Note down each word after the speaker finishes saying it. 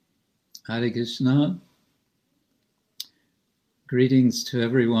Hare Krishna. Greetings to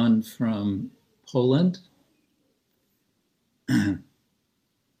everyone from Poland. I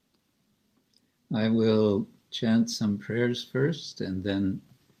will chant some prayers first and then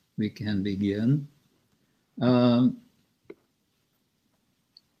we can begin. I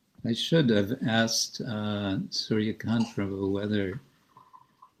should have asked Suryakant Prabhu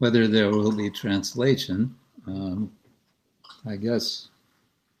whether there will be translation. I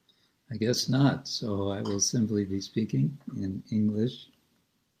guess not, so I will simply be speaking in English.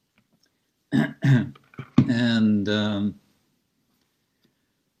 And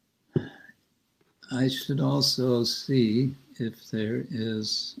I should also see if there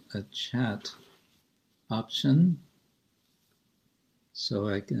is a chat option so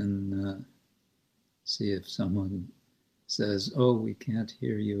I can see if someone says, oh, we can't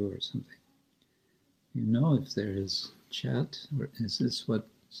hear you or something. You know if there is chat, or is this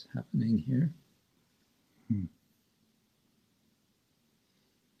what's happening here?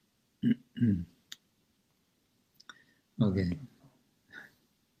 Okay.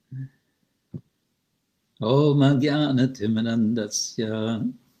 Om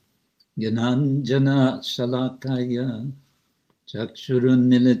Ajnana-timirandasya Gyananjana Shalakaya Chakshurun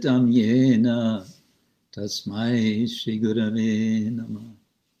Militam Yena Tasmai Shri Gurave Namah.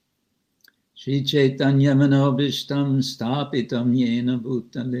 Shri Chaitanya Manobishtam Stapitam Yena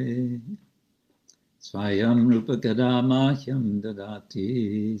Bhutale Swayam Rupa Kadamahyam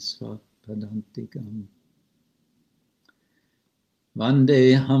Dadati Swapadantikam.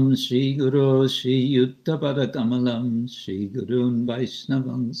 Vandeham Shri Guru Shri Yuttapada Kamalam Shri Gurun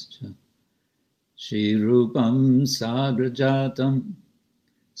Vaishnavangscha Shri Rupam Sagrajatam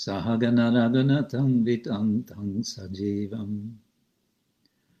Sahagana Raghunatham Vitantam Sajivam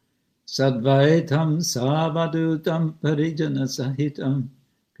Sadvaitam Savadutam Parijana Sahitam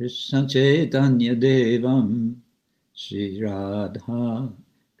Krishna Chaitanya Devam Shri Radha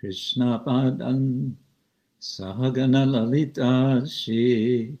Krishna Padam Sahagana Lalita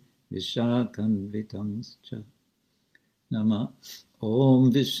Shri Vishakanvitamscha Nama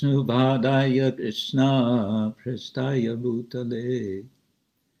Om Vishnu Bhadaya Krishna Prestaya Bhutale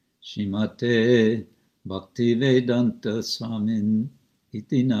Shrimate Bhaktivedanta Swamin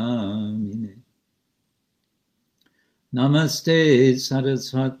Iti Namine. Namaste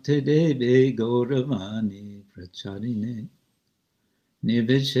Saraswati Devi Gauravani Pracharine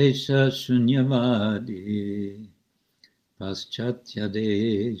Nirvishesha Shunyavadi Paschatya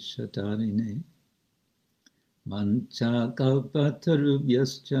Deshatarine Mancha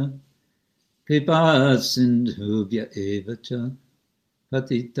Kalpatarubhyascha Kripa Sindhubhya Evacha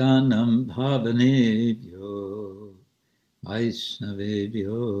Patitanam Bhavanebhyo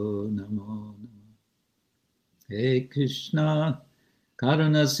Vaishnavebhyo Namo Namo. Hey Krishna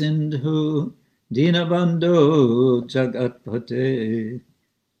Karuna Sindhu Dinabandhu Jagatpate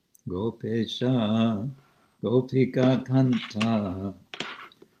Gopesha Gopika Kanta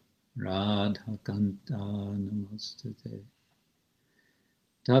Radha Kanta Namastate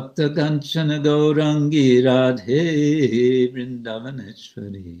Tapta Kanchana Gaurangi Radhe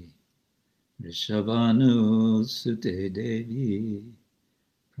Vrindavaneshwari Rishabhanu Sute Devi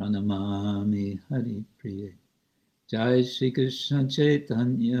Pranamami Hari Priye. Jai Shri Krishna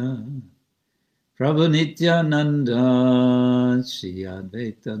Chaitanya Prabhu Nityananda Shri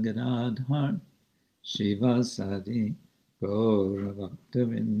Advaita Gadadhar Shivasadi Gaura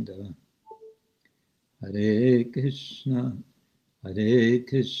Bhaktavinda. Hare Krishna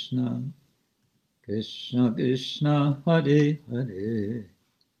Krishna Krishna Hare Hare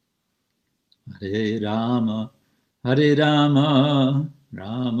Hare Rama Rama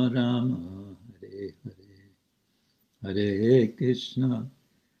Rama Hare Hare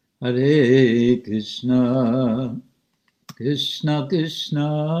Hare Krishna Krishna Krishna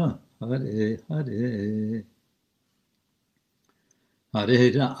Hare Hare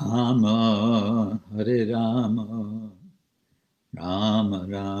Hare Rama Rama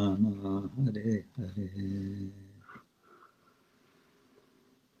Rama Hare Hare.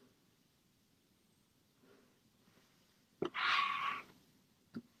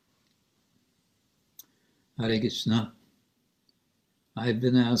 Hare Krishna. I've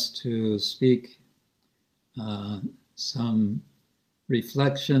been asked to speak some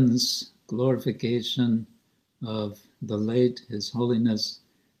reflections, glorification of the late His Holiness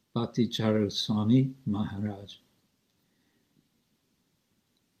Bhakticharu Swami Maharaj,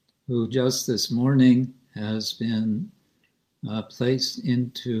 who just this morning has been placed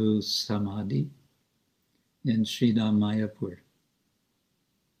into Samadhi in Sridham Mayapur.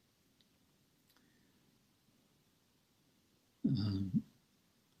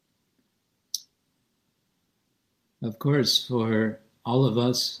 Of course, for all of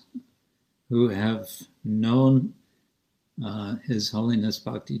us who have known His Holiness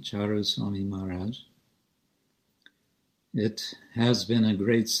Bhakti Charu Swami Maharaj, it has been a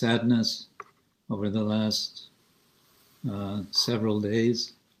great sadness over the last several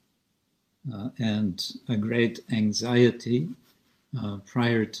days and a great anxiety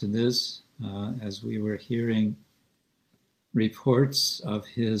prior to this as we were hearing reports of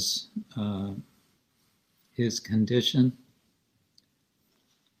his condition,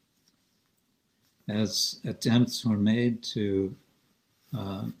 as attempts were made to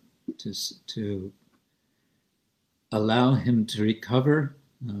allow him to recover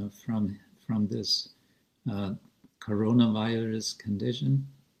from this coronavirus condition.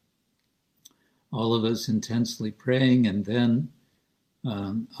 All of us intensely praying, and then,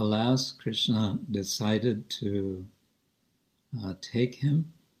 alas, Krishna decided to take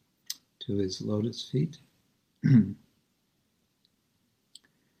him to his lotus feet.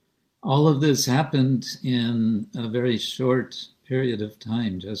 All of this happened in a very short period of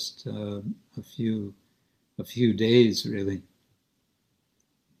time, just a few days, really.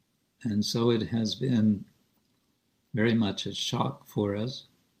 And so it has been very much a shock for us.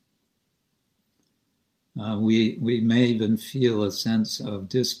 We may even feel a sense of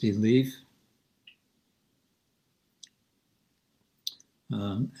disbelief.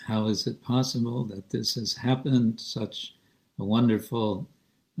 How is it possible that this has happened? Such a wonderful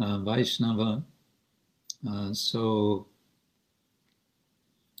Vaishnava,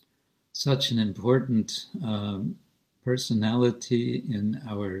 such an important personality in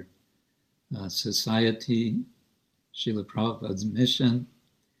our society, Srila Prabhupada's mission,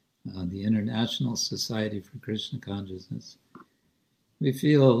 the International Society for Krishna Consciousness. We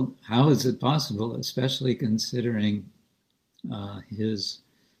feel, how is it possible, especially considering his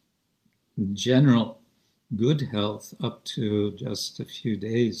general good health up to just a few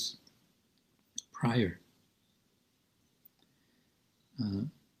days prior.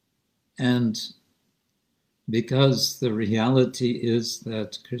 And because the reality is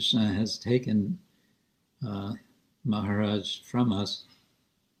that Krishna has taken Maharaj from us,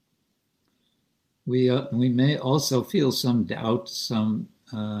 we may also feel some doubt, some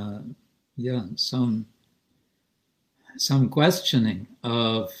questioning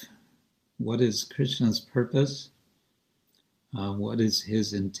of what is Krishna's purpose, what is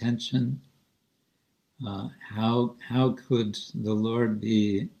his intention, how could the Lord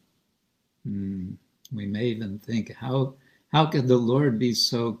be, we may even think, how could the Lord be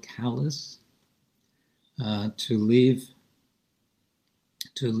so callous to leave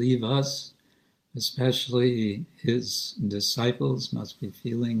us, especially his disciples must be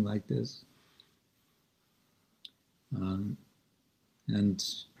feeling like this. And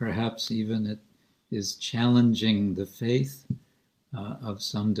perhaps even it is challenging the faith of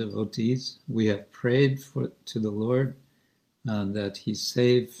some devotees. We have prayed to the Lord that he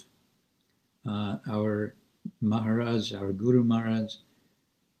save our Maharaj, our Guru Maharaj,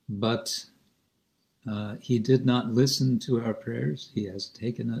 but he did not listen to our prayers. He has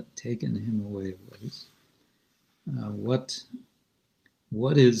taken him away.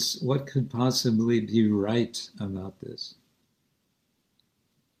 What could possibly be right about this?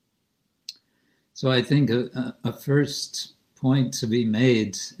 So I think a first point to be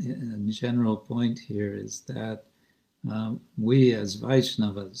made, a general point here, is that we as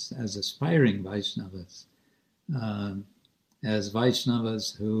Vaishnavas, as aspiring Vaishnavas, as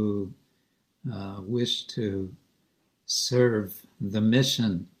Vaishnavas who wish to serve the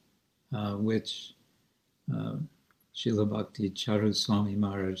mission which Srila Bhakti Charu Swami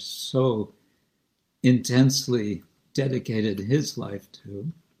Maharaj so intensely dedicated his life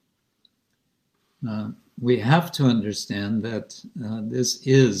to, we have to understand that this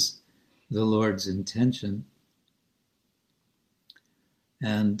is the Lord's intention.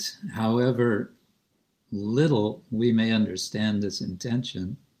 And however little we may understand this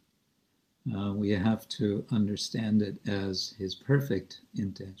intention, we have to understand it as his perfect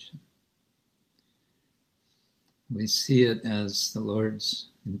intention. We see it as the Lord's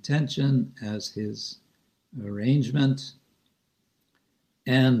intention, as his arrangement,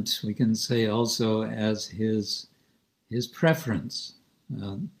 and we can say also as his preference.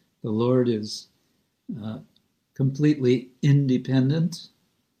 The Lord is completely independent,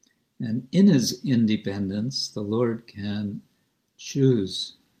 and in his independence, the Lord can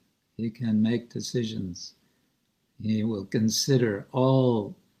choose. He can make decisions. He will consider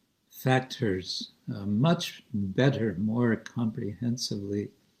all factors much better, more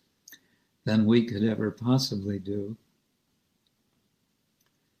comprehensively than we could ever possibly do.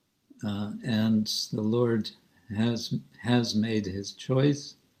 And the Lord has made his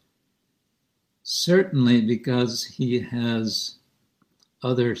choice, certainly because he has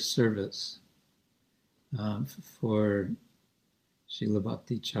other service for Srila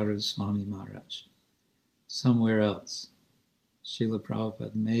Bhakti Swami Maharaj somewhere else. Srila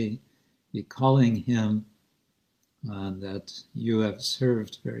Prabhupada may be calling him that you have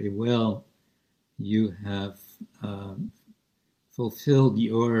served very well, you have fulfilled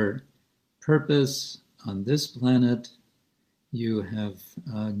your purpose on this planet, you have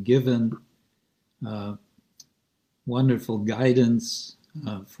given wonderful guidance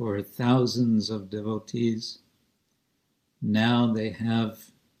for thousands of devotees. Now they have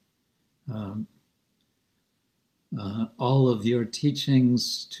all of your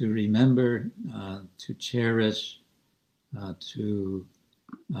teachings to remember, to cherish, to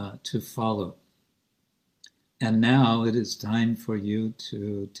follow. And now it is time for you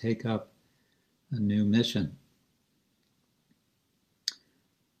to take up a new mission.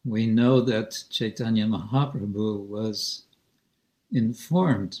 We know that Chaitanya Mahaprabhu was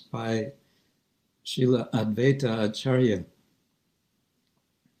informed by Srila Advaita Acharya.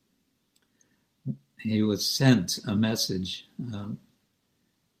 He was sent a message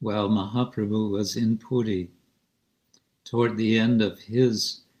while Mahaprabhu was in Puri toward the end of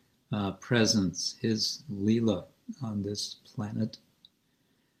his presence, his Leela on this planet.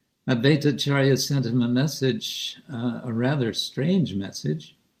 Advaita Acharya sent him a message, a rather strange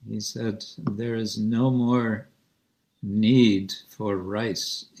message. He said, there is no more need for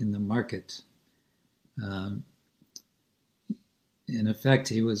rice in the market. In effect,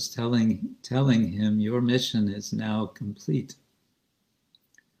 he was telling him, your mission is now complete.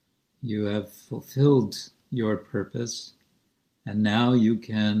 You have fulfilled your purpose, and now you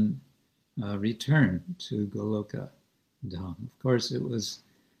can return to Goloka Dham. Of course, it was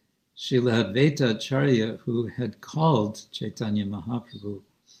Srila Advaita Acharya who had called Chaitanya Mahaprabhu.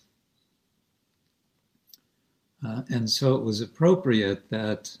 And so it was appropriate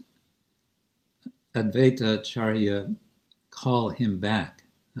that Advaita Acharya call him back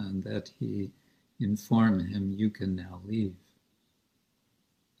and that he inform him, you can now leave.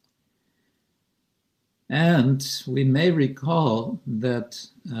 And we may recall that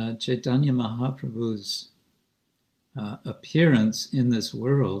Chaitanya Mahaprabhu's appearance in this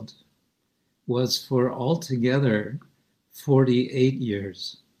world was for altogether 48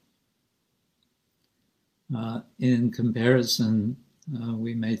 years. In comparison,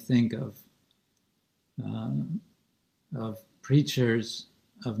 we may think of preachers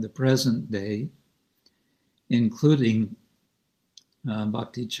of the present day, including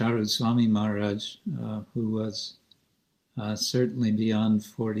Bhakti Charu Swami Maharaj, who was certainly beyond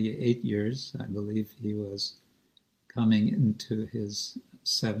 48 years. I believe he was coming into his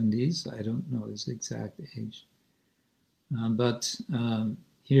 70s. I don't know his exact age. But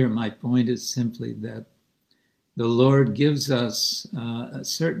here my point is simply that the Lord gives us a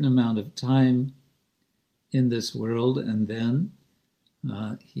certain amount of time in this world, and then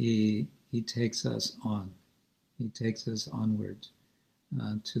he takes us on. He takes us onward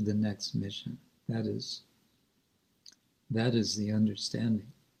to the next mission. That is the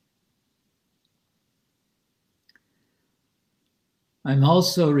understanding. I'm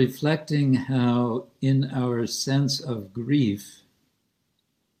also reflecting how in our sense of grief,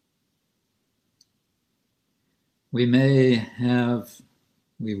 we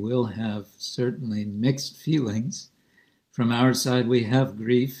will have certainly mixed feelings. From our side, we have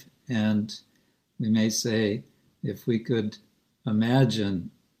grief, and we may say, if we could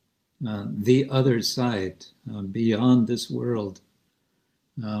imagine the other side, beyond this world,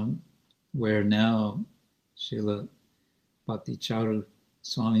 where now Srila Bhakti Charu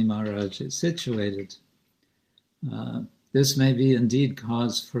Swami Maharaj is situated, this may be indeed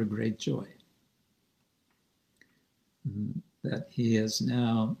cause for great joy. That he has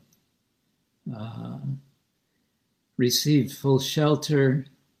now received full shelter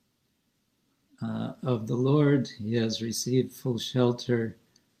of the Lord. He has received full shelter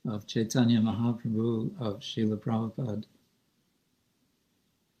of Chaitanya Mahaprabhu, of Srila Prabhupada.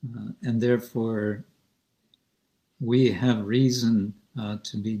 And therefore, we have reason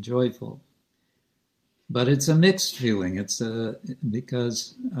to be joyful. But it's a mixed feeling. It's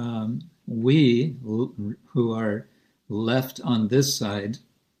because we who are left on this side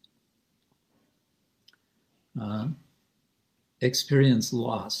experience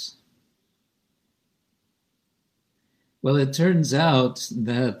loss. Well, it turns out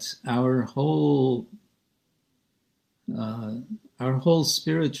that our whole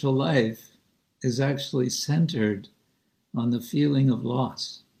spiritual life is actually centered on the feeling of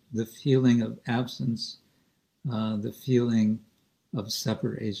loss, the feeling of absence the feeling of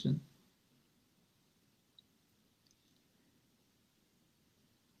separation.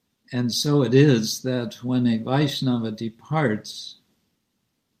 And so it is that when a Vaishnava departs,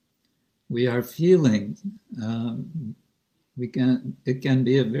 we are feeling, it can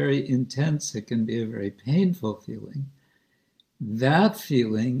be a very intense, it can be a very painful feeling. That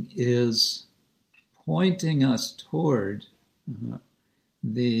feeling is pointing us toward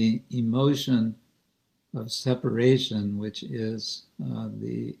the emotion of separation, which is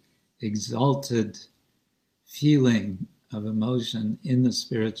the exalted feeling of emotion in the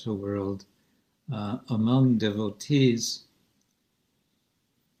spiritual world among devotees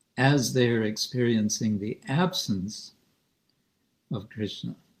as they are experiencing the absence of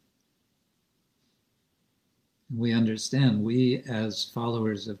Krishna. We understand, we as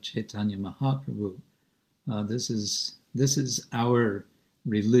followers of Chaitanya Mahaprabhu, this is our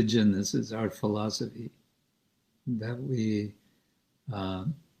religion, this is our philosophy, that we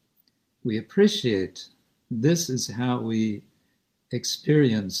appreciate. This is how we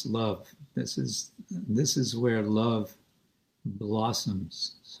experience love. This is where love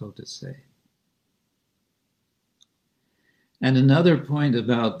blossoms, so to say. And another point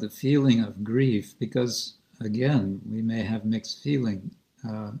about the feeling of grief, because again, we may have mixed feeling.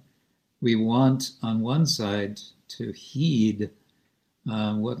 We want, on one side, to heed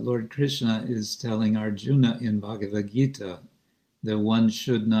what Lord Krishna is telling Arjuna in Bhagavad Gita, that one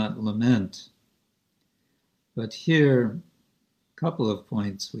should not lament. But here, a couple of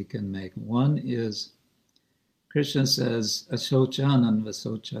points we can make. One is, Krishna says, Ashochanan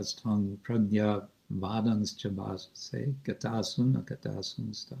vasochastang pragya vadans chabase katasuna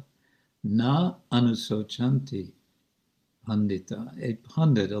katasunsta na anusochanti pandita. A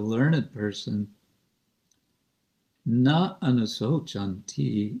pundit, a learned person, na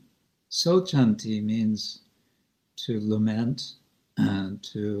anusochanti. Sochanti means to lament,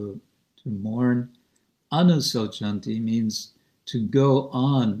 to mourn. Anusochanti means to go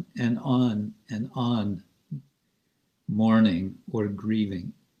on and on and on, mourning or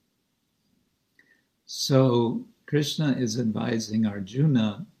grieving. So Krishna is advising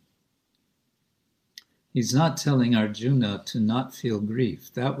Arjuna. He's not telling Arjuna to not feel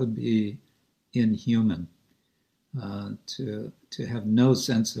grief. That would be inhuman, to have no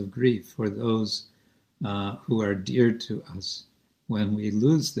sense of grief for those who are dear to us when we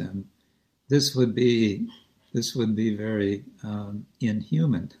lose them. This would be very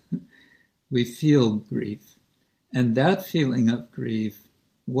inhuman. We feel grief, and that feeling of grief,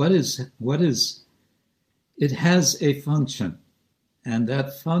 what is? It has a function, and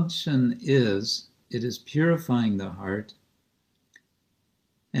that function is, it is purifying the heart,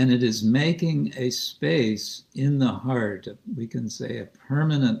 and it is making a space in the heart, we can say a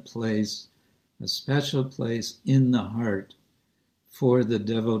permanent place, a special place in the heart for the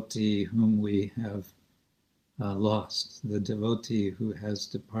devotee whom we have lost, the devotee who has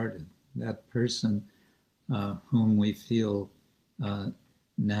departed, that person whom we feel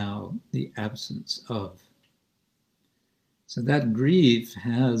now the absence of. So that grief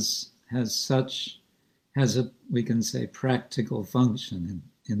has a, we can say, practical function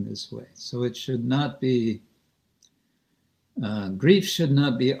in this way. So it should not be, grief should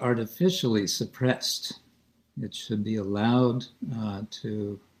not be artificially suppressed. It should be allowed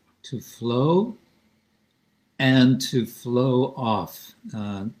to flow and to flow off.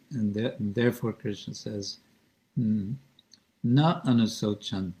 And therefore Krishna says, na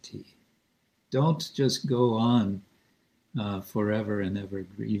anusochanti. Don't just go on forever and ever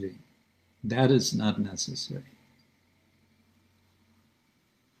grieving. That is not necessary.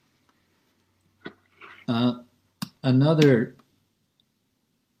 Another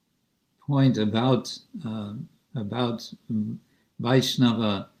point about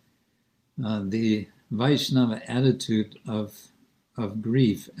Vaishnava, the Vaishnava attitude of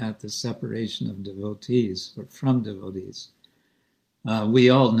grief at the separation of devotees or from devotees. We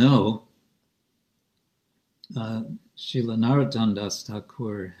all know Srila Narottam Das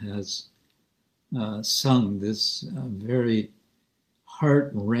Thakur has sung this very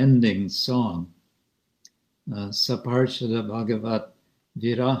heart-rending song, Saparshada Bhagavat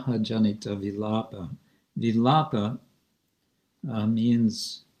Viraha Janita Vilapa. Vilapa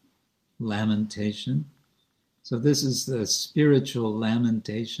means lamentation. So this is the spiritual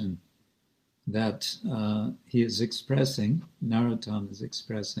lamentation that he is expressing, Narottam is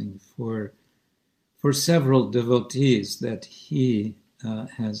expressing for several devotees that he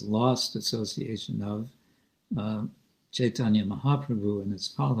has lost association of, Chaitanya Mahaprabhu and his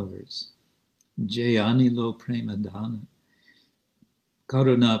followers. Jayanilo Premadana,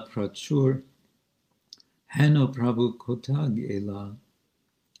 Karuna Prachur, Hano Prabhu Kotag Ela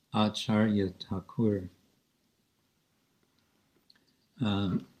Acharya Thakur.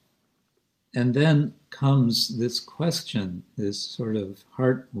 And then comes this question, this sort of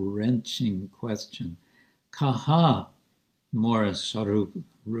heart-wrenching question. Kaha Mora Sarup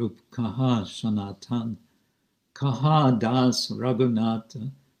Rup Kaha Sanatan Kaha Das Raghunatha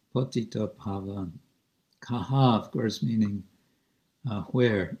Potita Pavan. Kaha, of course, meaning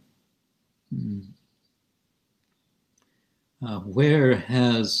where. Where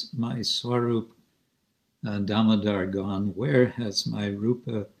has my Swarup Damodar gone? Where has my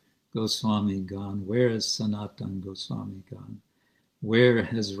Rupa Goswami gone? Where has Sanatan Goswami gone? Where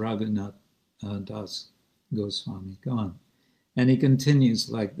has Raghunath Das Goswami gone? And he continues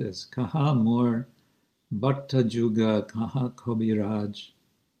like this. Kaha Mor Bhatta Juga Kaha Kobiraj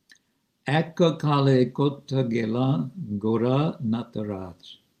Akka Kale Kota Gela Gora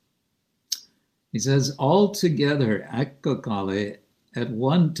Nataraj. He says, altogether, Akka Kale, at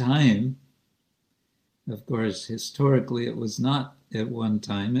one time, of course, historically it was not at one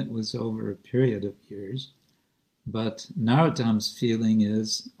time, it was over a period of years, but Narottam's feeling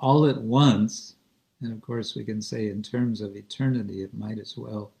is all at once, and of course we can say in terms of eternity, it might as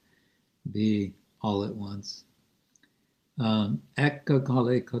well be all at once. Akka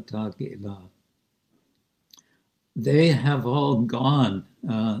Kale Kota Gela. They have all gone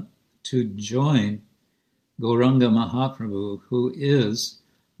to join Gauranga Mahaprabhu, who is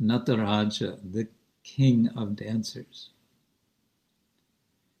Nataraja, the king of dancers.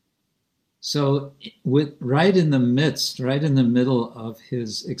 So right in the midst, right in the middle of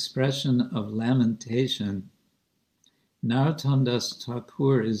his expression of lamentation, Narottam Das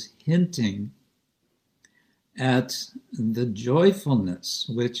Thakur is hinting at the joyfulness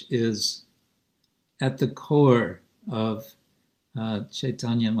which is at the core of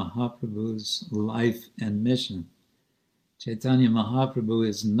Chaitanya Mahaprabhu's life and mission. Chaitanya Mahaprabhu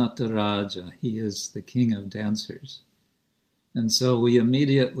is Nataraja. He is the king of dancers. And so we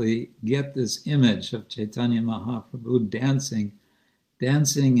immediately get this image of Chaitanya Mahaprabhu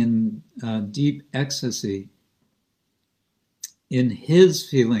dancing in deep ecstasy in his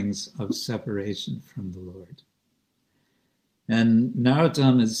feelings of separation from the Lord. And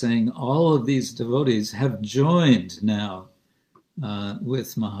Narottam is saying all of these devotees have joined now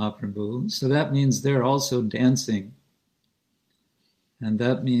with Mahaprabhu. So that means they're also dancing. And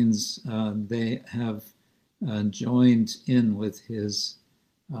that means they have joined in with his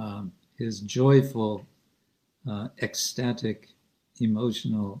joyful, ecstatic,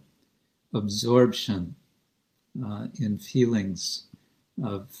 emotional absorption in feelings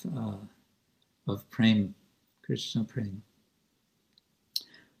of prem, Krishna prem.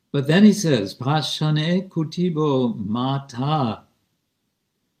 But then he says, Pashane kutibo mata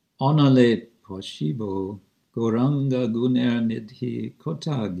onale poshibo goranga guner nidhi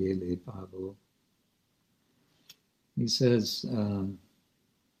kota gele pavo. He says,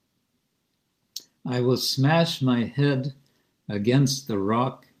 I will smash my head against the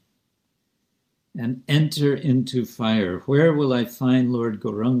rock and enter into fire. Where will I find Lord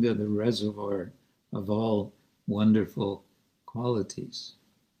Gauranga, the reservoir of all wonderful qualities?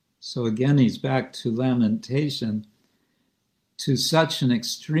 So again, he's back to lamentation to such an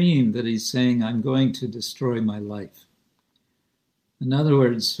extreme that he's saying, I'm going to destroy my life. In other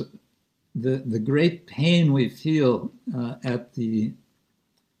words, the great pain we feel at the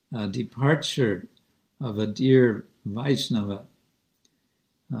departure of a dear Vaishnava,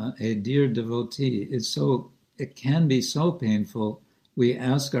 a dear devotee, it can be so painful. We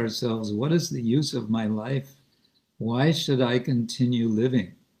ask ourselves, what is the use of my life? Why should I continue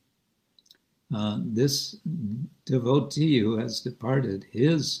living? This devotee who has departed,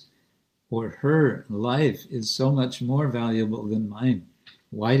 his or her life is so much more valuable than mine.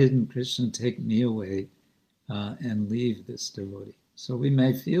 Why didn't Krishna take me away and leave this devotee? So we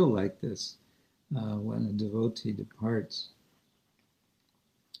may feel like this when a devotee departs.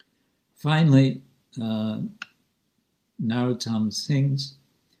 Finally, Narottam sings,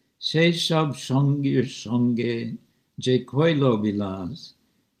 Sheshab Shangir Shange Je Koilo Bilas,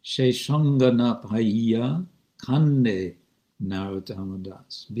 Sheshangana Paiya Kande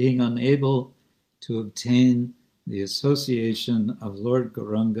Narottamadas, being unable to obtain the association of Lord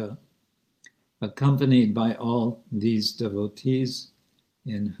Gauranga, accompanied by all these devotees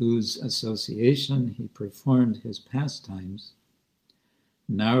in whose association he performed his pastimes,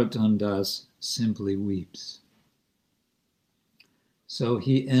 Narottam Das simply weeps. So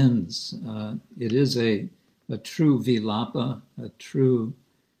he ends. It is a true vilapa, a true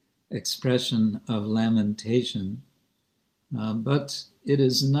expression of lamentation, but it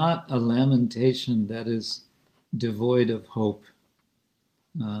is not a lamentation that is devoid of hope.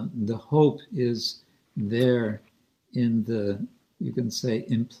 The hope is there in the, you can say,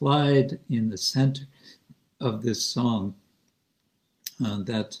 implied in the center of this song,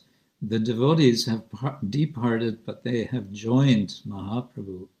 that the devotees have departed, but they have joined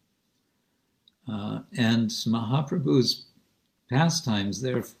Mahaprabhu. And Mahaprabhu's pastimes,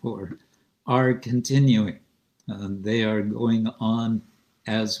 therefore, are continuing. They are going on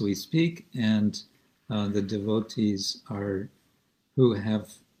as we speak, and the devotees who have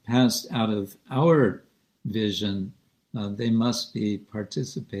passed out of our vision, they must be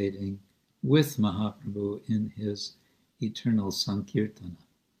participating with Mahaprabhu in his eternal Sankirtana.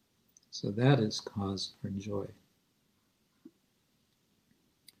 So that is cause for joy.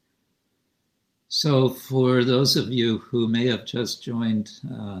 So for those of you who may have just joined,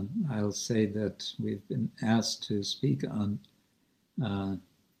 I'll say that we've been asked to speak on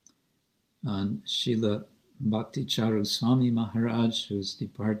Srila Bhakticharu Swami Maharaj, whose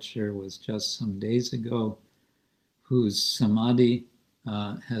departure was just some days ago, whose samadhi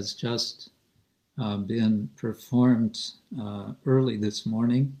has just been performed early this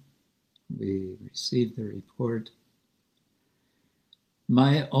morning. We received the report.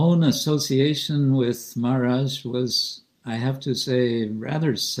 My own association with Maharaj was, I have to say,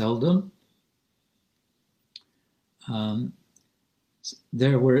 rather seldom.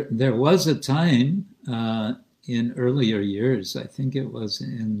 There was a time in earlier years, I think it was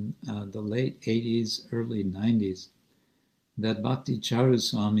in the late 80s, early 90s, that Bhakticharu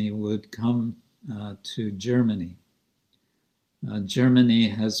Swami would come to Germany. Germany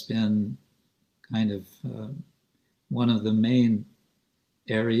has been kind of one of the main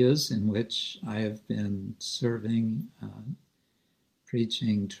areas in which I have been serving,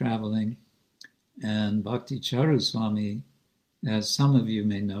 preaching, traveling. And Bhakticharu Swami, as some of you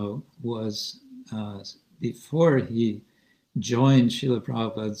may know, was, before he joined Srila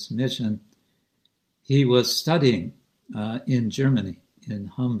Prabhupada's mission, he was studying in Germany, in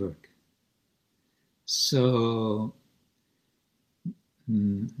Hamburg. So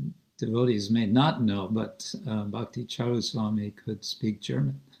devotees may not know, but Bhakticharu Swami could speak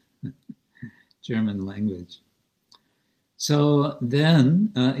German, German language. So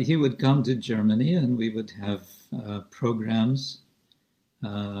then he would come to Germany and we would have programs,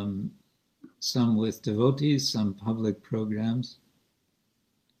 some with devotees, some public programs.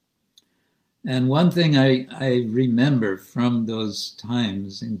 And one thing I remember from those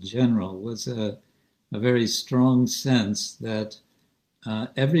times in general was a very strong sense that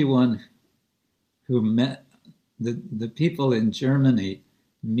everyone who met, the people in Germany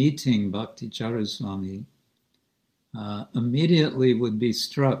meeting Bhakticharu Swami immediately would be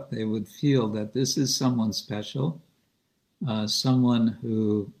struck. They would feel that this is someone special, someone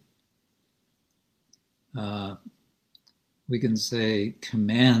who we can say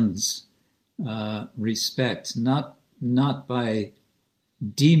commands respect, not by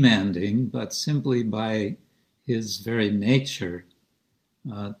demanding, but simply by his very nature,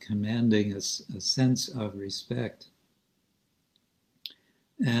 commanding a sense of respect.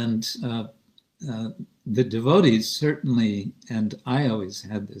 And the devotees certainly, and I always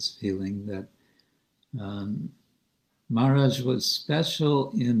had this feeling that Maharaj was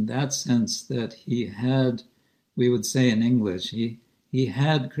special in that sense that he had, we would say in English, he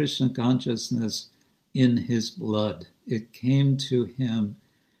had Krishna consciousness in his blood. It came to him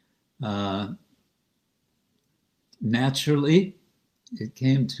naturally. It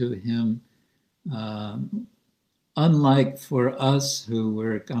came to him unlike for us who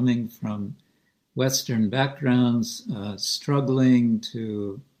were coming from Western backgrounds, struggling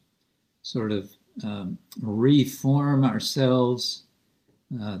to sort of reform ourselves,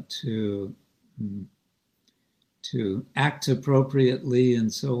 to act appropriately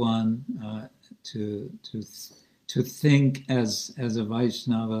and so on, to think as a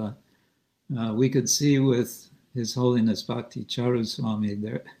Vaishnava. We could see with His Holiness Bhakticharu Swami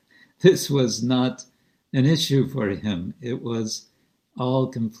this was not an issue for him. It was all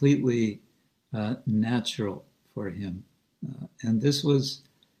completely natural for him, and this was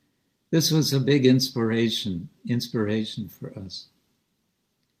a big inspiration for us.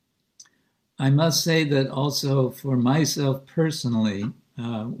 I must say that also for myself personally,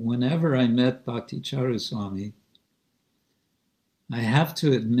 whenever I met Bhakticharu Swami, I have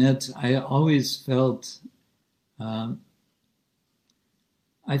to admit I always felt a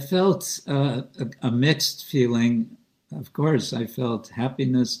mixed feeling. Of course, I felt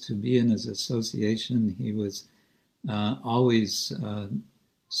happiness to be in his association. He was always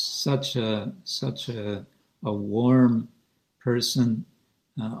such a warm person,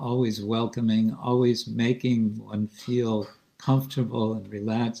 always welcoming, always making one feel comfortable and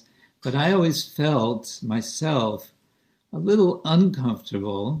relaxed. But I always felt myself a little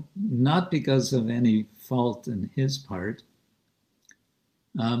uncomfortable, not because of any fault in his part,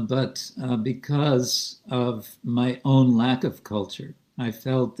 but because of my own lack of culture. I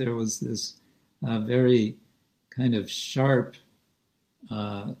felt there was this very kind of sharp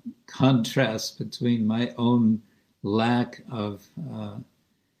contrast between my own lack of,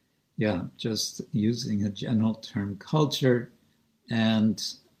 just using a general term, culture, and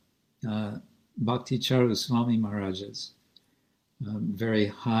Bhakti Charu Swami Maharaj's very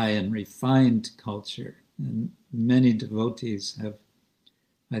high and refined culture. And many devotees have,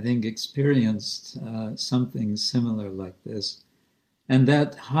 I think, experienced something similar like this. And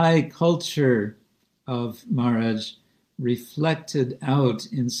that high culture of Maharaj reflected out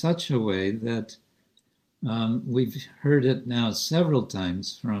in such a way that we've heard it now several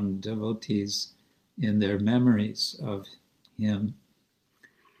times from devotees in their memories of him,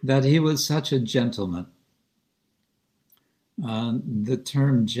 that he was such a gentleman. The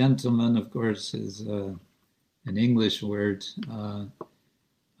term gentleman, of course, is an English word.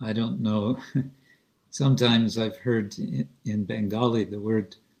 I don't know. Sometimes I've heard in Bengali the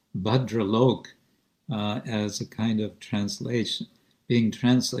word Bhadralok as a kind of translation, being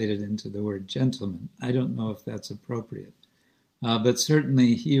translated into the word gentleman. I don't know if that's appropriate. But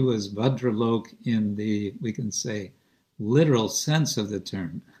certainly he was Bhadralok in the, we can say, literal sense of the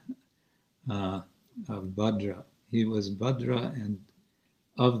term of Bhadra. He was Bhadra, and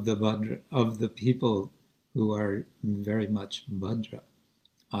of the people who are very much Bhadra,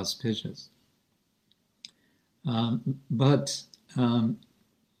 auspicious. But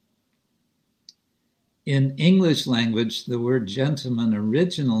in English language, the word gentleman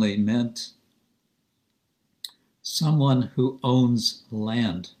originally meant someone who owns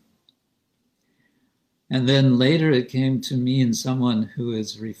land. And then later it came to mean someone who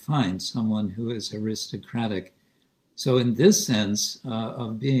is refined, someone who is aristocratic. So in this sense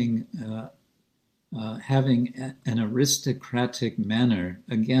of being, having an aristocratic manner,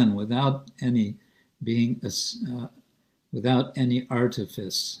 again, without any without any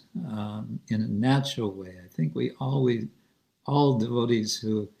artifice, in a natural way. I think all devotees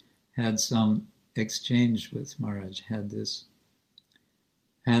who had some exchange with Maharaj had this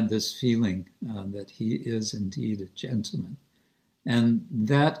feeling that he is indeed a gentleman. And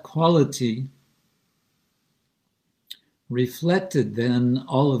that quality reflected then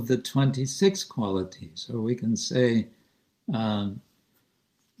all of the 26 qualities, or we can say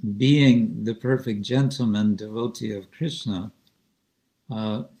being the perfect gentleman, devotee of Krishna,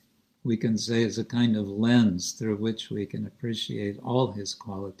 we can say is a kind of lens through which we can appreciate all his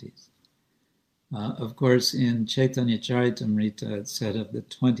qualities. Of course, in Chaitanya Charitamrita, it said of the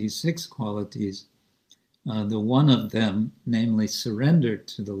 26 qualities, the one of them, namely surrender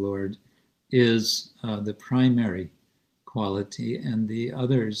to the Lord, is the primary quality, and the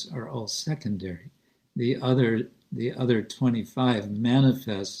others are all secondary. The other 25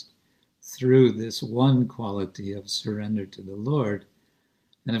 manifest through this one quality of surrender to the Lord.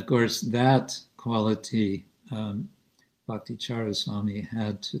 And of course, that quality Bhakti Charu Swami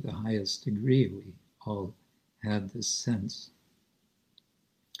had to the highest degree. We all had this sense.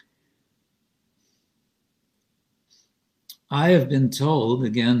 I have been told,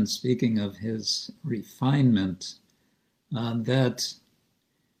 again, speaking of his refinement, that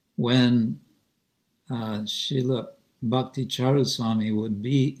when Srila Bhakti Charu Swami would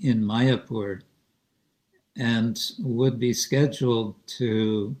be in Mayapur and would be scheduled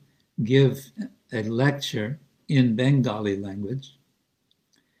to give a lecture in Bengali language,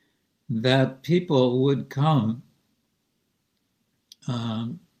 that people would come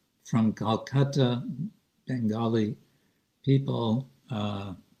from Calcutta, Bengali people,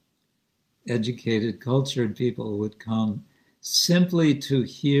 educated, cultured people would come simply to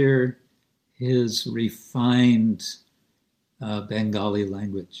hear his refined Bengali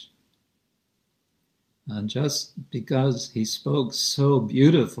language. Just because he spoke so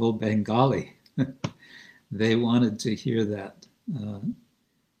beautiful Bengali, they wanted to hear that.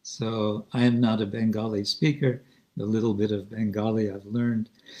 So I am not a Bengali speaker. The little bit of Bengali I've learned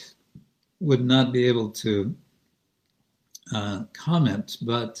would not be able to comment,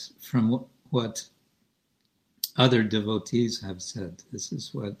 but from what other devotees have said, this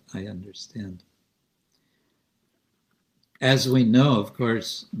is what I understand. As we know, of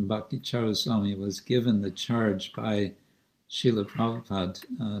course, Bhakti Charu Swami was given the charge by Srila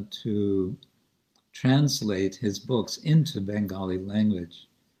Prabhupada to translate his books into Bengali language,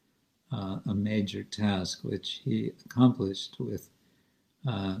 a major task which he accomplished with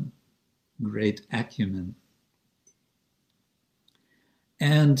great acumen.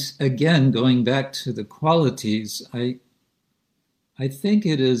 And again, going back to the qualities, I think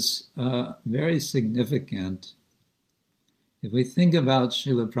it is very significant if we think about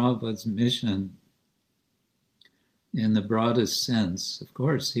Srila Prabhupada's mission in the broadest sense. Of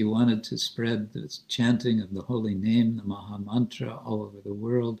course, he wanted to spread the chanting of the holy name, the Maha Mantra, all over the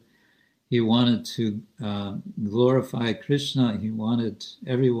world. He wanted to glorify Krishna. He wanted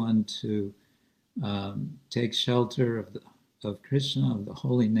everyone to take shelter of Krishna, of the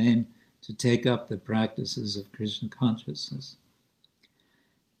holy name, to take up the practices of Krishna consciousness.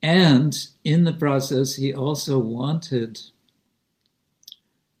 And in the process, he also wanted,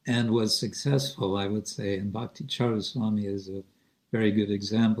 and was successful, I would say, and Bhakti Charaswami is a very good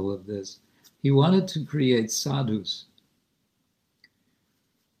example of this. He wanted to create sadhus.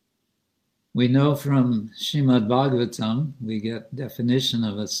 We know from Srimad Bhagavatam, we get definition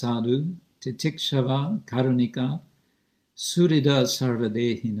of a sadhu, titikshava karunika, surida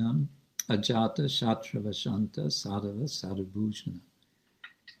sarvadehinam, ajata shatrava shanta sadhava sadhubhushana.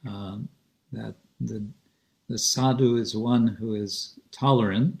 That the sadhu is one who is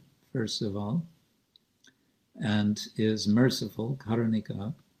tolerant, first of all, and is merciful,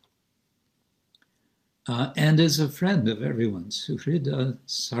 karunika, and is a friend of everyone, suhrida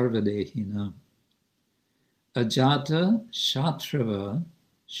sarvadehina. Ajata shatrava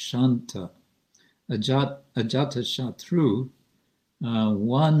shanta. Ajata shatru,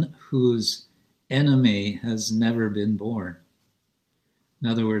 one whose enemy has never been born. In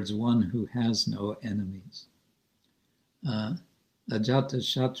other words, one who has no enemies. Ajata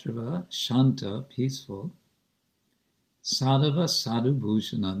Shatrava, Shanta, peaceful. Sadhava Sadhu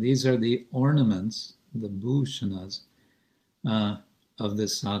Bhushana. These are the ornaments, the bhushanas of the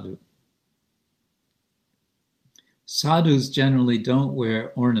sadhu. Sadhus generally don't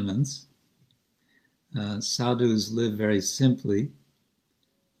wear ornaments. Sadhus live very simply.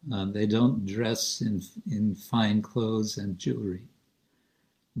 They don't dress in fine clothes and jewelry.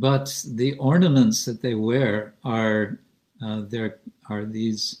 But the ornaments that they wear are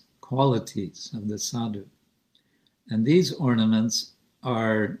these qualities of the sadhu. And these ornaments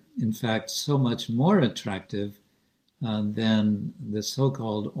are, in fact, so much more attractive than the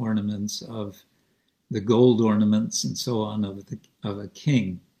so-called ornaments of the gold ornaments and so on of a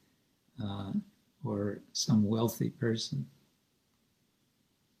king or some wealthy person.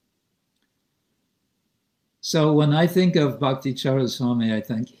 So when I think of Bhakti Charaswami, I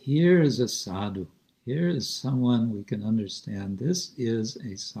think, here is a sadhu. Here is someone we can understand. This is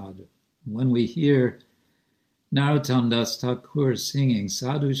a sadhu. When we hear Narottam Das Thakur singing,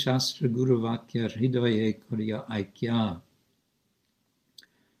 Sadhu Shastra Guru Vakya Hridaye Kurya Aikya,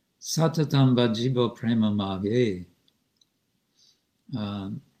 Satatam Bhajibo Prema Mage,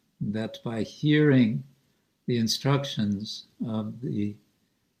 that by hearing the instructions of the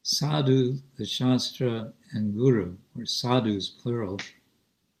sadhu, the shastra, and guru, or sadhus plural,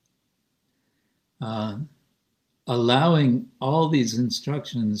 allowing all these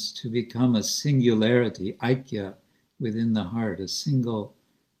instructions to become a singularity, aikya, within the heart, a single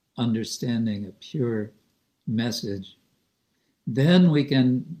understanding, a pure message, then we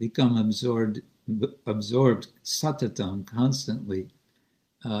can become absorbed satatam, constantly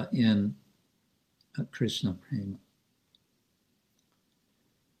in Krishna prema.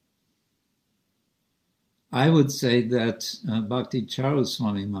 I would say that Bhakti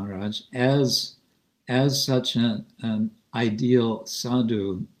Charaswami Maharaj, as such an ideal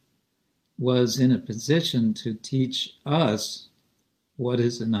sadhu, was in a position to teach us what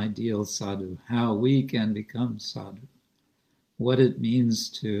is an ideal sadhu, how we can become sadhu, what it means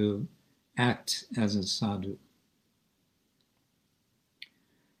to act as a sadhu.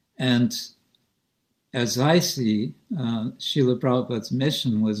 And as I see, Srila Prabhupada's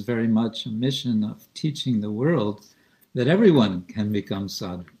mission was very much a mission of teaching the world that everyone can become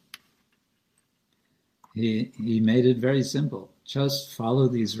sadhu. He made it very simple. Just follow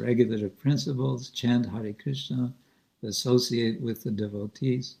these regulative principles, chant Hare Krishna, associate with the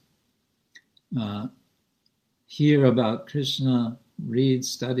devotees, hear about Krishna, read,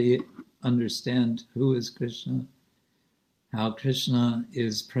 study, understand who is Krishna, how Krishna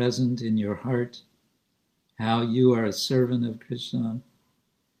is present in your heart, how you are a servant of Krishna,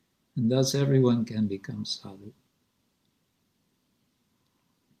 and thus everyone can become sadhu.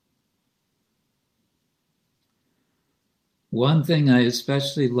 One thing I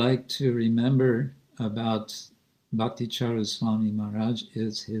especially like to remember about Bhakti Charaswami Maharaj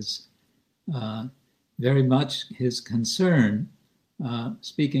is his very much his concern,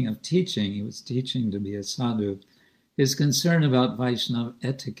 speaking of teaching, he was teaching to be a sadhu, his concern about Vaishnava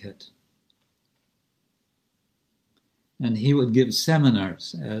etiquette. And he would give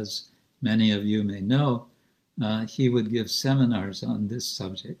seminars, as many of you may know. He would give seminars on this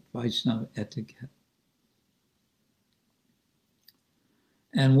subject, Vaishnava etiquette.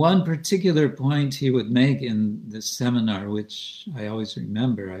 And one particular point he would make in this seminar, which I always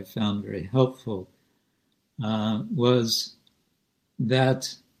remember, I found very helpful, was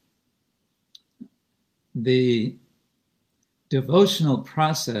that the devotional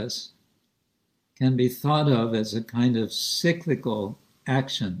process can be thought of as a kind of cyclical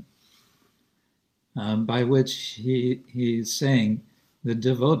action, by which he's saying the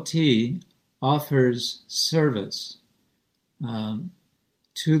devotee offers service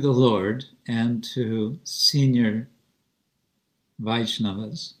to the Lord and to senior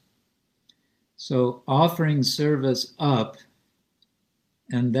Vaishnavas. So offering service up,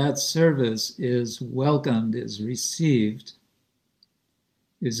 and that service is welcomed, is received,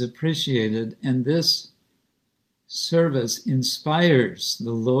 is appreciated, and this service inspires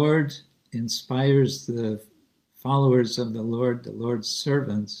the Lord, inspires the followers of the Lord's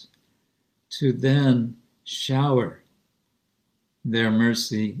servants, to then shower their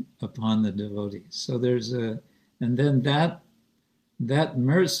mercy upon the devotees. So and then that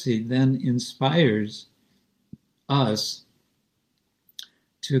mercy then inspires us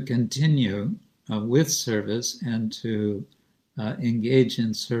to continue with service and to engage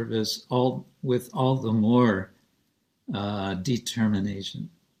in service with all the more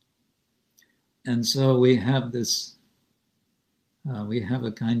determination. And so we have a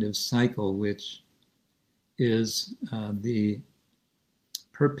kind of cycle which is the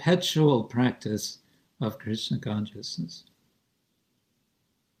perpetual practice of Krishna consciousness.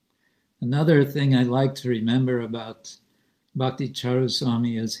 Another thing I like to remember about Bhakti Charu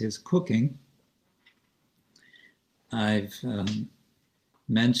Swami is his cooking. I've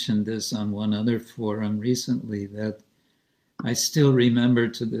mentioned this on one other forum recently, that I still remember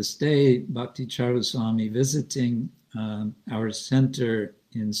to this day Bhakti Charu Swami visiting our center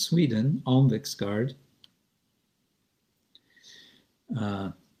in Sweden, Almviksgard.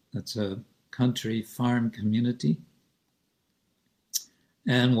 That's a country farm community.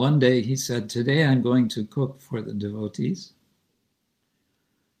 And one day he said, "Today I'm going to cook for the devotees."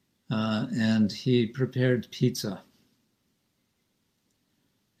 And he prepared pizza.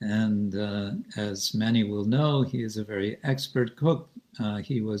 And as many will know, he is a very expert cook.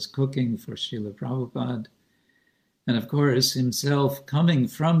 He was cooking for Srila Prabhupada. And of course, himself coming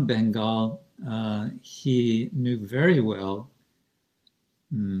from Bengal, he knew very well,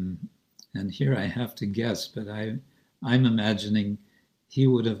 and here I have to guess, but I'm imagining he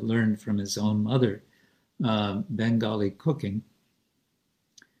would have learned from his own mother Bengali cooking.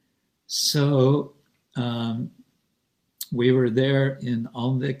 So we were there in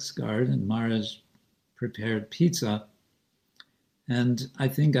Almviksgard, and Maharaj prepared pizza. And I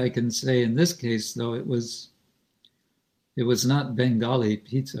think I can say in this case, though, it was not Bengali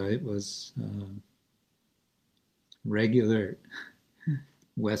pizza, it was regular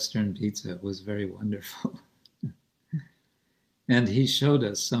Western pizza. It was very wonderful. And he showed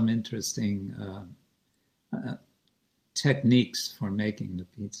us some interesting techniques for making the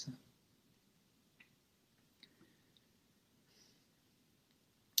pizza.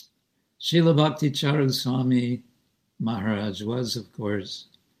 Srila Bhakti Charu Swami Maharaj was, of course,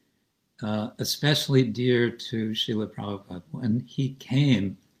 especially dear to Srila Prabhupada. When he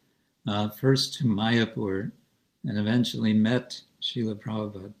came first to Mayapur and eventually met Srila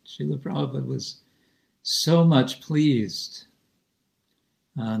Prabhupada was so much pleased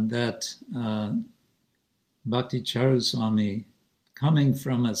that Bhakti Charu Swami, coming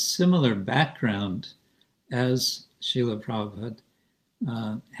from a similar background as Srila Prabhupada,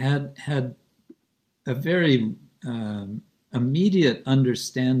 had a very immediate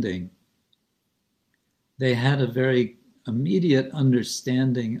understanding. They had a very immediate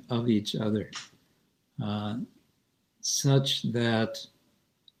understanding of each other, such that,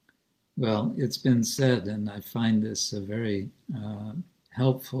 well, it's been said, and I find this a very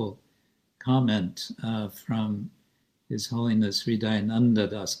helpful comment from His Holiness Hridayananda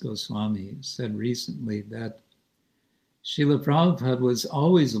Das Goswami, said recently that Srila Prabhupada was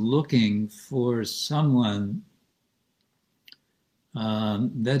always looking for someone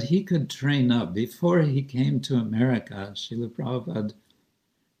that he could train up. Before he came to America, Srila Prabhupada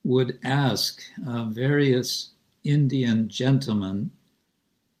would ask various Indian gentlemen,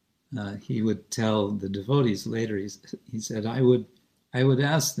 he would tell the devotees later, he said, I would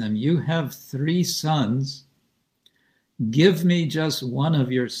ask them, you have 3 sons, Give me just one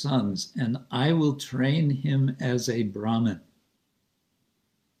of your sons, and I will train him as a Brahmin.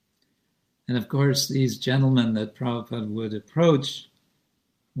 And of course, these gentlemen that Prabhupada would approach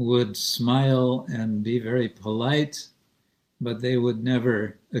would smile and be very polite, but they would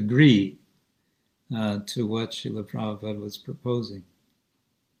never agree to what Srila Prabhupada was proposing.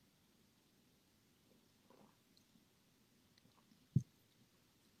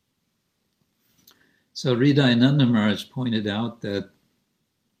 So Hridayananda Maharaj pointed out that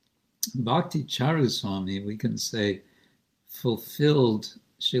Bhakti Charuswami, we can say, fulfilled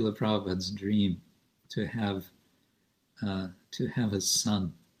Srila Prabhupada's dream to have a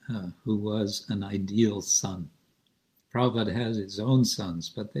son who was an ideal son. Prabhupada has his own sons,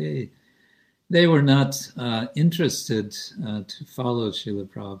 but they were not interested to follow Srila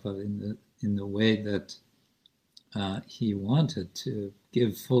Prabhupada in the way that he wanted, to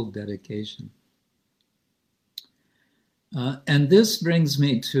give full dedication. And this brings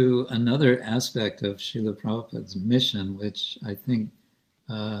me to another aspect of Srila Prabhupada's mission, which I think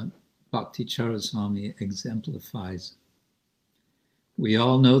Bhakti Charuswami exemplifies. We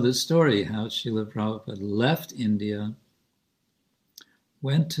all know the story, how Srila Prabhupada left India,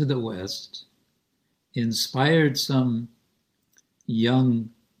 went to the West, inspired some young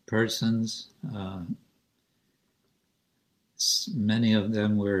persons. Many of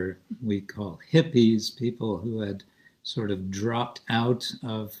them were, we call hippies, people who had sort of dropped out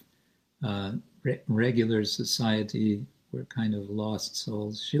of regular society, were kind of lost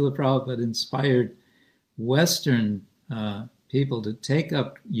souls. Srila Prabhupada inspired Western people to take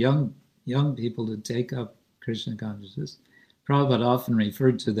up, young people to take up Krishna consciousness. Prabhupada often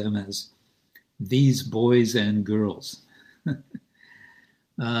referred to them as these boys and girls.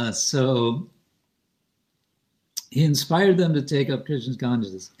 So he inspired them to take up Krishna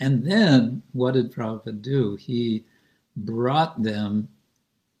consciousness. And then what did Prabhupada do? He brought them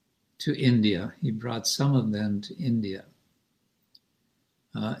to India. He brought some of them to India.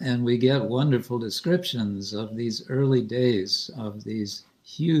 And we get wonderful descriptions of these early days of these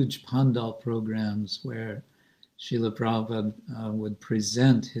huge Pandal programs where Srila Prabhupada would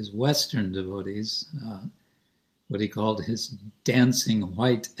present his Western devotees, what he called his dancing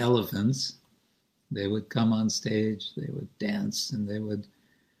white elephants. They would come on stage, they would dance, and they would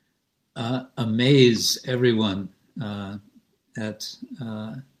amaze everyone at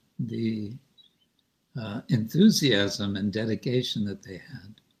the enthusiasm and dedication that they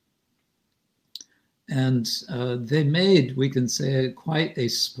had. And they made, we can say, quite a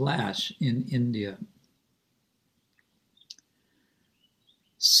splash in India.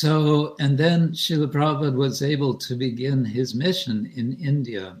 So, and then Srila Prabhupada was able to begin his mission in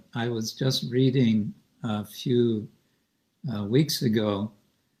India. I was just reading a few weeks ago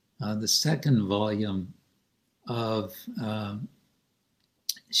the second volume of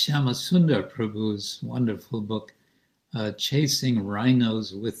Shyamasundar Prabhu's wonderful book, Chasing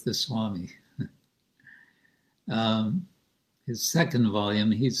Rhinos with the Swami. His second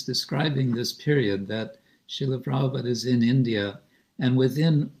volume, he's describing this period that Srila Prabhupada is in India, and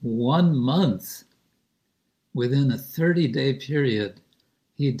within 1 month, within a 30-day period,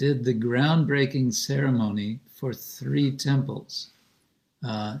 he did the groundbreaking ceremony for 3 temples,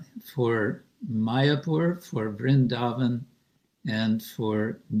 for Mayapur, for Vrindavan, and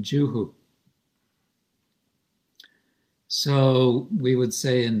for Juhu. So we would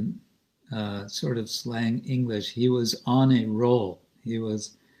say in sort of slang English, he was on a roll. He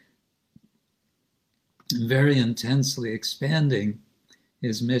was very intensely expanding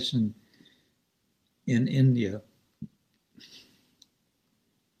his mission in India.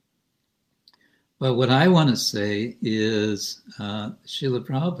 But what I want to say is Srila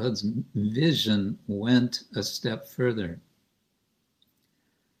Prabhupada's vision went a step further.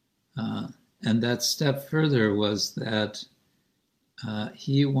 And that step further was that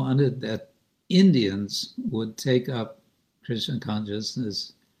he wanted that Indians would take up Krishna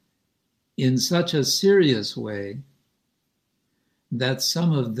consciousness in such a serious way that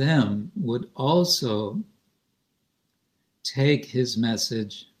some of them would also take his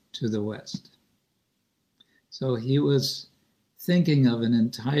message to the West. So he was thinking of an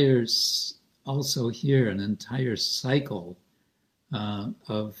entire, also here, an entire cycle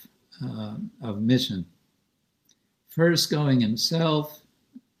of mission. First going himself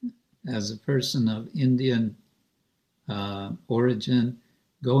as a person of Indian origin,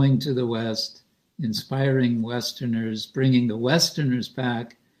 going to the West, inspiring Westerners, bringing the Westerners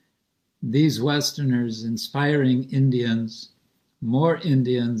back, these Westerners inspiring Indians, more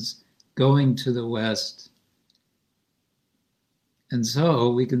Indians going to the West. And so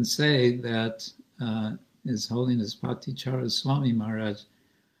we can say that His Holiness Bhakticharu Swami Maharaj,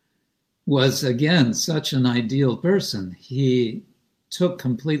 was again such an ideal person. He took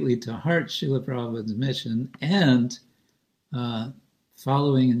completely to heart Srila Prabhupada's mission, and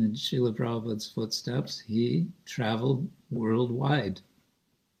following in Srila Prabhupada's footsteps, he traveled worldwide.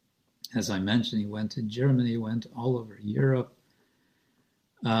 As I mentioned, he went to Germany, went all over Europe.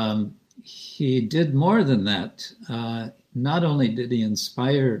 He did more than that. Not only did he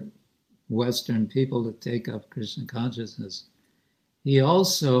inspire Western people to take up Krishna consciousness, he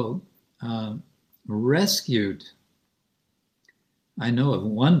also rescued. I know of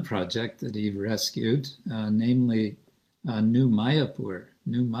one project that he rescued, namely New Mayapur.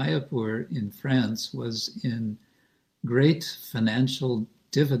 New Mayapur in France was in great financial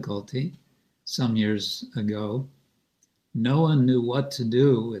difficulty some years ago. No one knew what to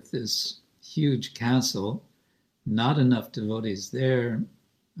do with this huge castle, not enough devotees there,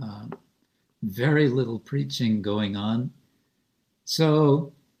 very little preaching going on.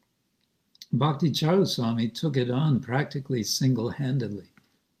 So Bhakticharu Swami took it on practically single-handedly.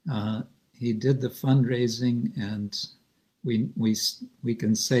 He did the fundraising, and we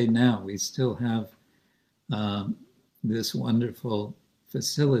can say now we still have this wonderful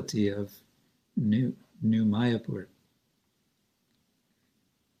facility of New Mayapur.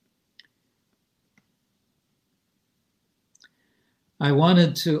 I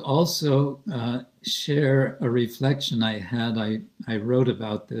wanted to also share a reflection I had. I wrote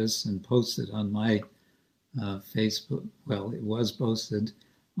about this and posted on my Facebook. Well, it was posted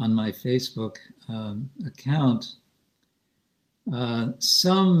on my Facebook account.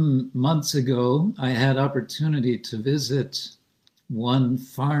 Some months ago, I had opportunity to visit one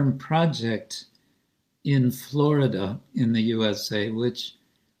farm project in Florida in the USA, which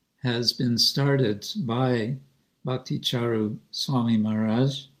has been started by Bhakticharu Swami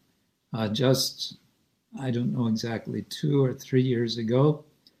Maharaj just, I don't know exactly, 2 or 3 years ago.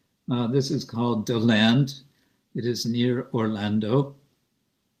 This is called DeLand. It is near Orlando.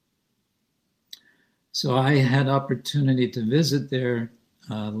 So I had opportunity to visit there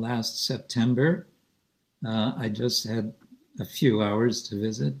last September. I just had a few hours to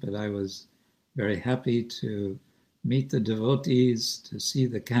visit, but I was very happy to meet the devotees, to see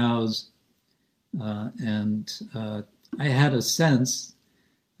the cows, and I had a sense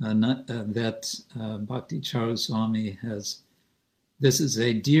that Bhakticharu Swami this is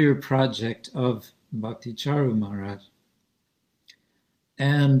a dear project of Bhakticharu Maharaj.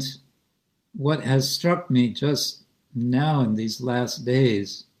 And what has struck me just now in these last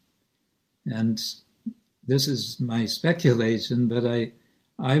days, and this is my speculation, but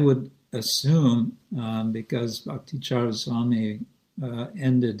I would assume, because Bhakticharu Swami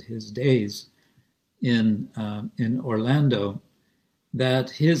ended his days in Orlando, that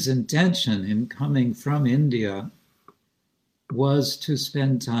his intention in coming from India was to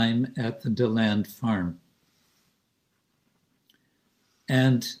spend time at the DeLand farm.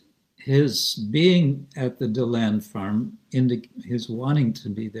 And his being at the DeLand farm, his wanting to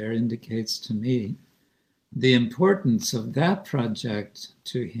be there, indicates to me the importance of that project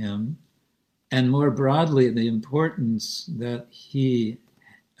to him, and more broadly, the importance that he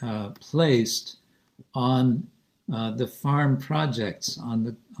placed on the farm projects, on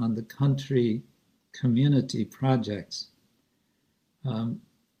the country community projects.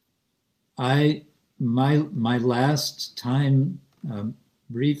 My last time,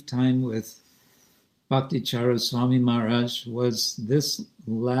 brief time with Bhakticharu Swami Maharaj was this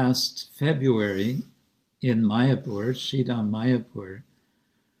last February in Mayapur, Shridham Mayapur.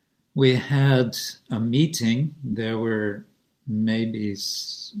 We had a meeting. There were maybe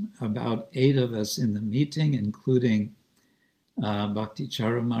about 8 of us in the meeting, including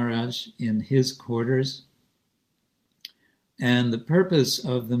Bhakticharu Maharaj in his quarters. And the purpose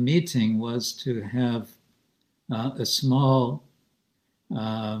of the meeting was to have a small,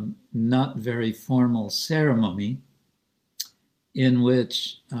 not very formal ceremony in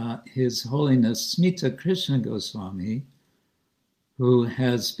which His Holiness Smita Krishna Goswami, who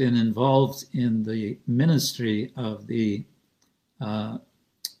has been involved in the ministry of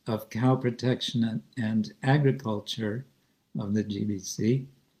cow protection and agriculture of the GBC.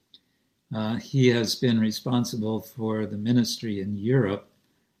 He has been responsible for the ministry in Europe.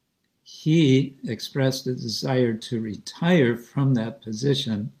 He expressed a desire to retire from that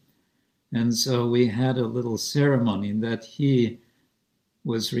position, and so we had a little ceremony that he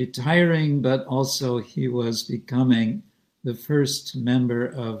was retiring, but also he was becoming the first member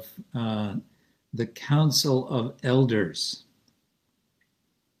of the Council of Elders.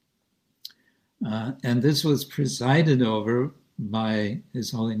 And this was presided over by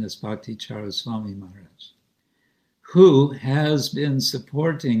His Holiness Bhakti Charaswami Maharaj, who has been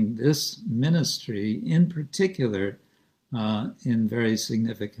supporting this ministry in particular in very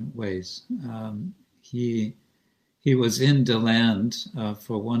significant ways. He was in DeLand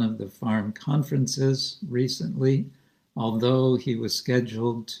for one of the farm conferences recently, although he was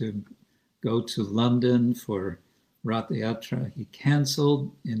scheduled to go to London for Rath Yatra. He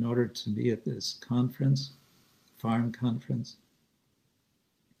canceled in order to be at this conference, farm conference.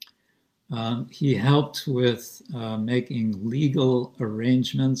 He helped with making legal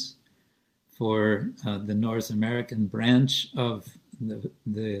arrangements for the North American branch of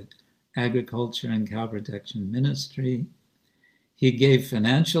the Agriculture and Cow Protection Ministry. He gave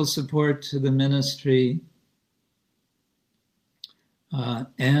financial support to the ministry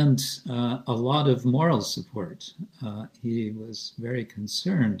and a lot of moral support. He was very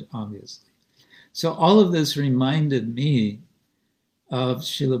concerned, obviously. So all of this reminded me of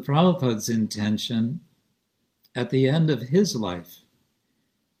Srila Prabhupada's intention at the end of his life.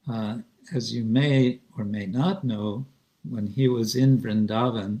 As you may or may not know, when he was in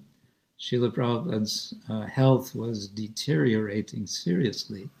Vrindavan, Srila Prabhupada's health was deteriorating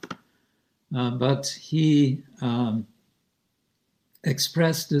seriously. But he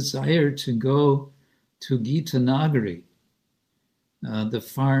expressed desire to go to Gitanagari, the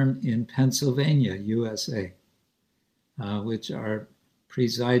farm in Pennsylvania, USA, which are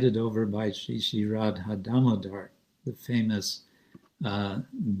presided over by Shri Radha Damodar, the famous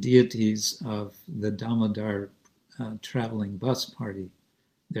deities of the Damodar traveling bus party.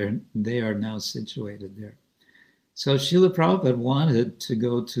 They are now situated there. So Srila Prabhupada wanted to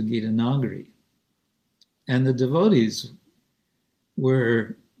go to Gitanagari, and the devotees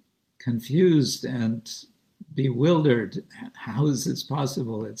were confused and bewildered. How is this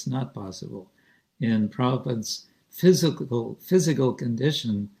possible? It's not possible. In Prabhupada's physical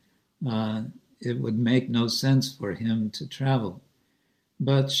condition, it would make no sense for him to travel.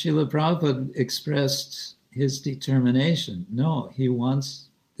 But Srila Prabhupada expressed his determination. No,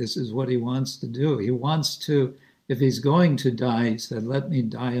 this is what he wants to do. He wants to, if he's going to die, he said, let me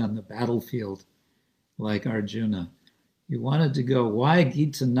die on the battlefield like Arjuna. He wanted to go. Why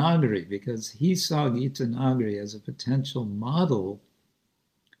Gitanagari? Because he saw Gitanagari as a potential model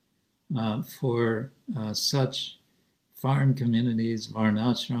for such farm communities,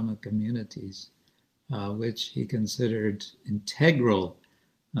 varnashrama communities, which he considered integral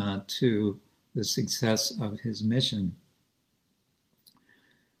to the success of his mission.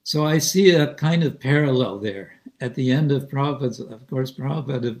 So I see a kind of parallel there. At the end of Prabhupada's, of course,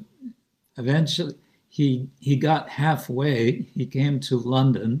 Prabhupada eventually, he got halfway. He came to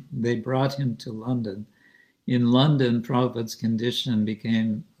London. They brought him to London. In London, Prabhupada's condition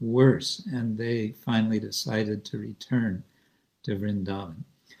became worse, and they finally decided to return to Vrindavan.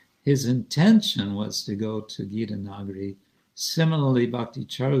 His intention was to go to Gitanagari. Similarly, Bhakti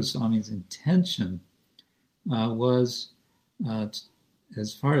Charaswami's intention was,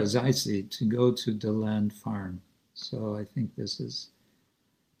 as far as I see, to go to DeLand Farm. So I think this is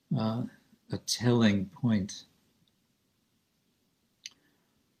a telling point.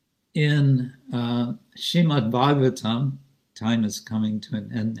 In Srimad Bhagavatam, time is coming to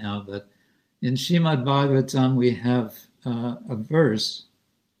an end now, but in Srimad Bhagavatam we have a verse.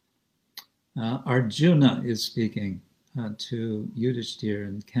 Arjuna is speaking to Yudhishthira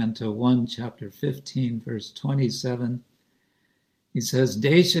in Canto 1, chapter 15, verse 27. He says,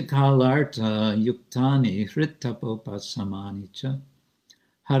 Desha kalarta yuktani hrittapopasamani cha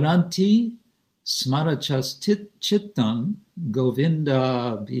haranti smarachas chittam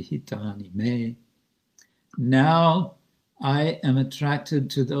govinda bihitani me. Now I am attracted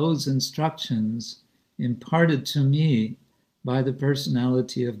to those instructions imparted to me by the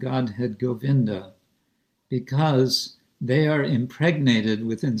personality of Godhead Govinda, because they are impregnated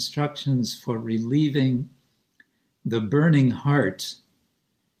with instructions for relieving the burning heart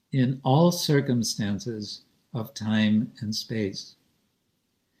in all circumstances of time and space.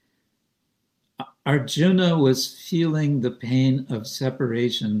 Arjuna was feeling the pain of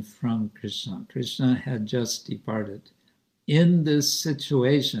separation from Krishna. Krishna had just departed. In this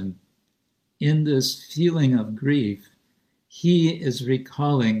situation, in this feeling of grief, he is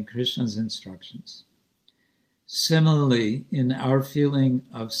recalling Krishna's instructions. Similarly, in our feeling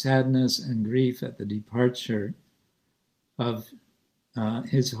of sadness and grief at the departure of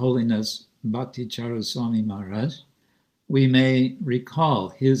His Holiness Bhakti Charaswami Maharaj, we may recall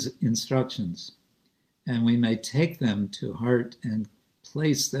his instructions, and we may take them to heart and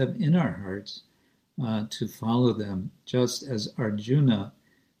place them in our hearts to follow them, just as Arjuna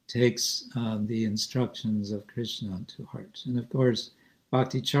takes the instructions of Krishna to heart. And of course,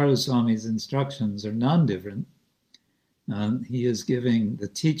 Bhakti Charu Swami's instructions are non-different. He is giving the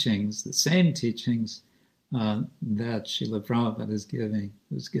teachings, the same teachings that Srila Prabhupada is giving,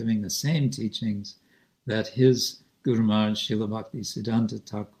 who's giving the same teachings that his Guru Maharaj Srila Bhakti Siddhanta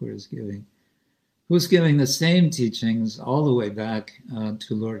Thakur is giving, who's giving the same teachings all the way back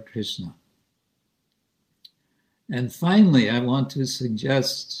to Lord Krishna. And finally, I want to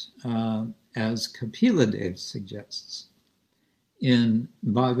suggest, as Kapila Dev suggests, in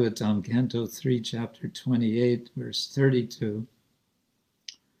Bhagavatam, Canto 3, Chapter 28, verse 32,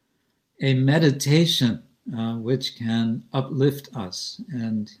 a meditation which can uplift us.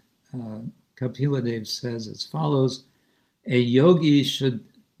 And Kapila Dev says as follows: a yogi should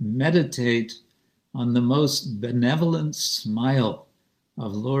meditate on the most benevolent smile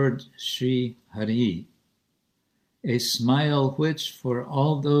of Lord Sri Hari, a smile which, for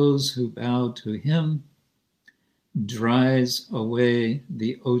all those who bow to him, dries away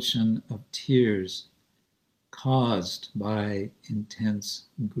the ocean of tears caused by intense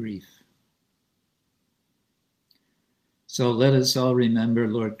grief. So let us all remember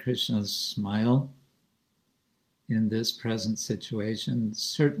Lord Krishna's smile in this present situation.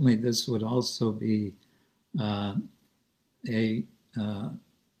 Certainly this would also be in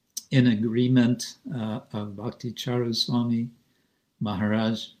agreement of Bhakti Charu Swami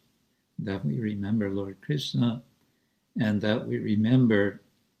Maharaj, that we remember Lord Krishna and that we remember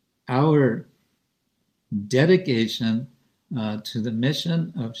our dedication to the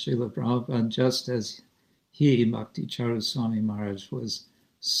mission of Srila Prabhupada, just as he, Bhakti Charu Swami Maharaj, was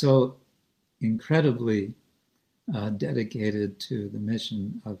so incredibly dedicated to the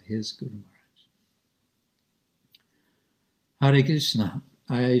mission of his Guru Maharaj. Hare Krishna.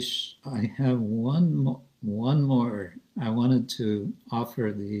 I have one more. I wanted to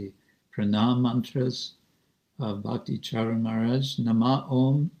offer the pranam mantras of Bhakti Charu Maharaj. Nama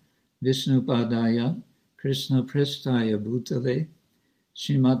Om Vishnu Padaya Krishna Prestaya Bhutale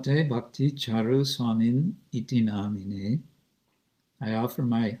Srimate Bhakti Charu Swamin Iti Namine. I offer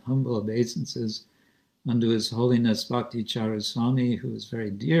my humble obeisances unto His Holiness Bhakti Charu Swami, who is very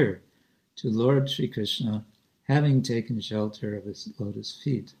dear to Lord Sri Krishna, having taken shelter of his lotus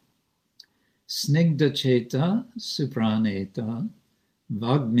feet. Snigdha Cheta Supraneta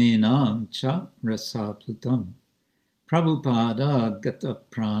Vagminam Cha Rasa Plutam Prabhupada Gata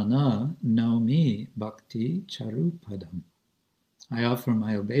Prana Naumi Bhakti Charupadam. I offer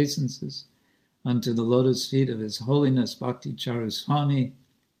my obeisances unto the lotus feet of His Holiness Bhakti Charu Swami,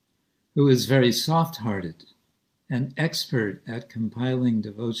 who is very soft-hearted and expert at compiling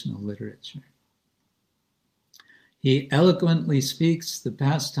devotional literature. He eloquently speaks the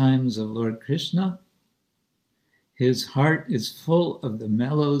pastimes of Lord Krishna. His heart is full of the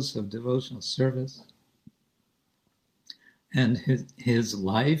mellows of devotional service, and his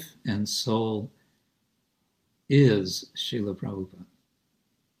life and soul is Srila Prabhupada.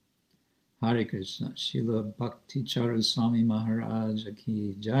 Hare Krishna. Srila Bhakti Charu Swami Maharaj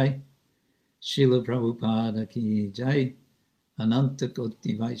ki jai. Srila Prabhupada ki jai. Ananta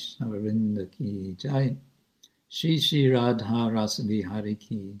Koti Vaishnava Vrinda ki jai. Shri Shri Radha Rasa Bihari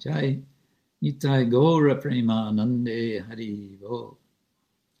ki jai. Nitai Gaura Premanande Hari Bo.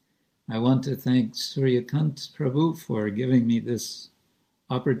 I want to thank Suryakant Prabhu for giving me this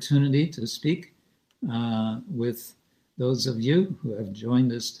opportunity to speak with those of you who have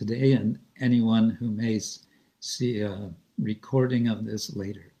joined us today and anyone who may see a recording of this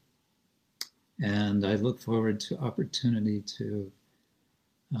later. And I look forward to opportunity to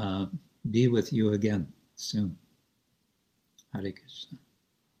be with you again soon. Hare Krishna.